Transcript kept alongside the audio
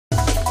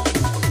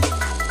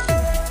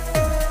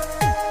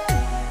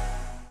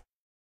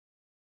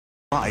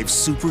Live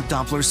Super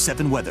Doppler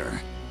 7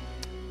 weather.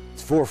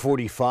 It's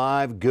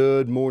 4:45.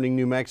 Good morning,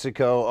 New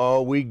Mexico.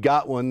 Oh, we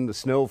got one. The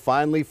snow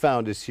finally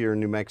found us here in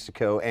New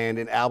Mexico and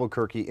in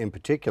Albuquerque in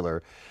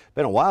particular.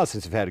 Been a while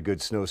since we've had a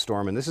good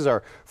snowstorm, and this is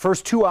our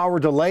first 2-hour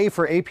delay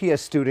for APS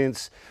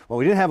students. Well,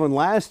 we didn't have one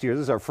last year.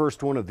 This is our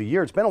first one of the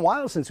year. It's been a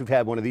while since we've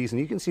had one of these, and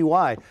you can see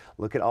why.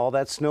 Look at all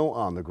that snow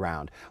on the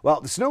ground.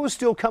 Well, the snow is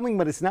still coming,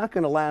 but it's not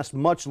going to last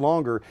much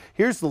longer.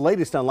 Here's the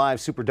latest on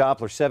Live Super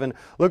Doppler 7.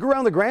 Look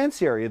around the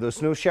Grants area. Those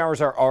snow showers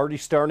are already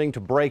starting to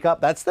break up.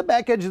 That's the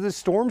back edge of this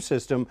storm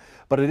system,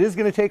 but it is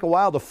going to take a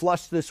while to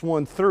flush this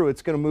one through.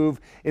 It's going to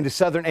move into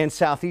southern and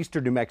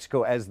southeastern New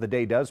Mexico as the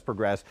day does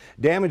progress.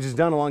 Damage is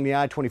done along the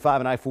I-25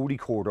 and I-40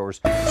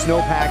 corridors.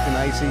 Snow-packed and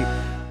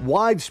icy.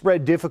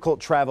 Widespread difficult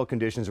travel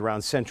conditions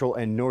around central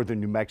and northern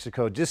New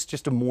Mexico.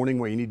 Just a morning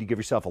where you need to give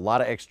yourself a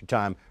lot of extra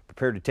time.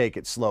 Prepare to take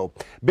it slow.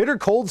 Bitter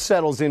cold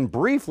settles in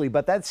briefly,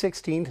 but that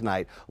 16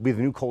 tonight will be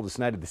the new coldest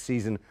night of the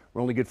season.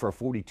 We're only good for a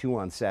 42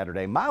 on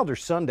Saturday. Milder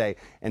Sunday.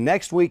 And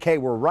next week, hey,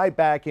 we're right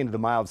back into the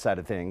mild side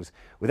of things,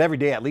 with every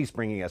day at least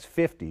bringing us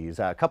 50s.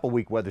 A couple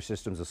weak weather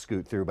systems will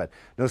scoot through, but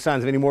no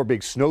signs of any more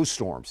big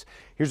snowstorms.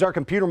 Here's our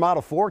computer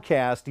model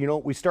forecast. You know,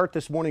 we start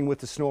this morning with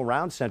the snow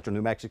around central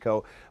New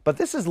Mexico, but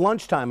this is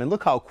lunchtime, and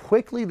look how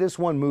quickly this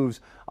one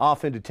moves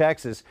off into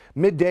Texas.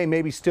 Midday,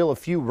 maybe still a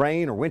few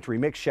rain or wintry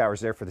mixed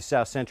showers there for the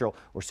south central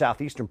or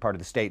southeastern part of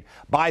the state.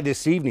 By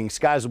this evening,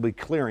 skies will be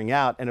clearing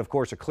out, and of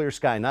course, a clear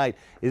sky night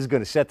is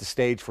going to set the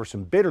stage for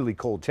some bitterly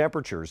cold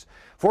temperatures.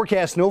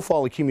 Forecast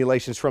snowfall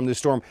accumulations from this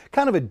storm,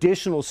 kind of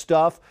additional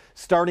stuff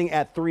starting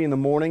at 3 in the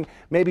morning.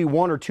 Maybe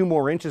 1 or 2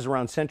 more inches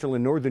around central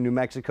and northern New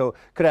Mexico.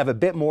 Could have a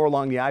bit more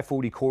along the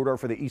I-40 corridor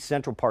for the east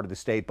central part of the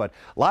state, but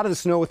a lot of the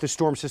snow with the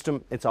storm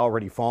system, it's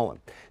already fallen.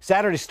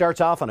 Saturday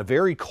starts off on a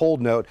very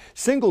cold note,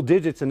 single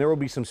digits, and there will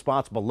be some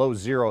spots below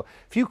zero. A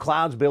few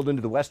clouds build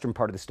into the western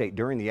part of the state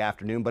during the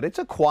afternoon, but it's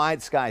a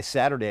quiet sky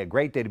Saturday, a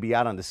great day to be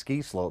out on the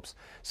ski slopes.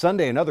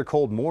 Sunday, another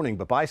cold morning,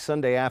 but by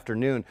Sunday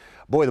afternoon,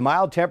 boy, the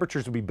mild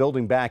temperatures will be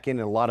building back in,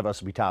 and a lot of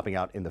us will be topping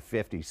out in the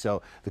 50s.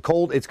 So the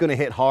cold, it's going to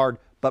hit hard,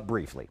 but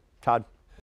briefly. Todd?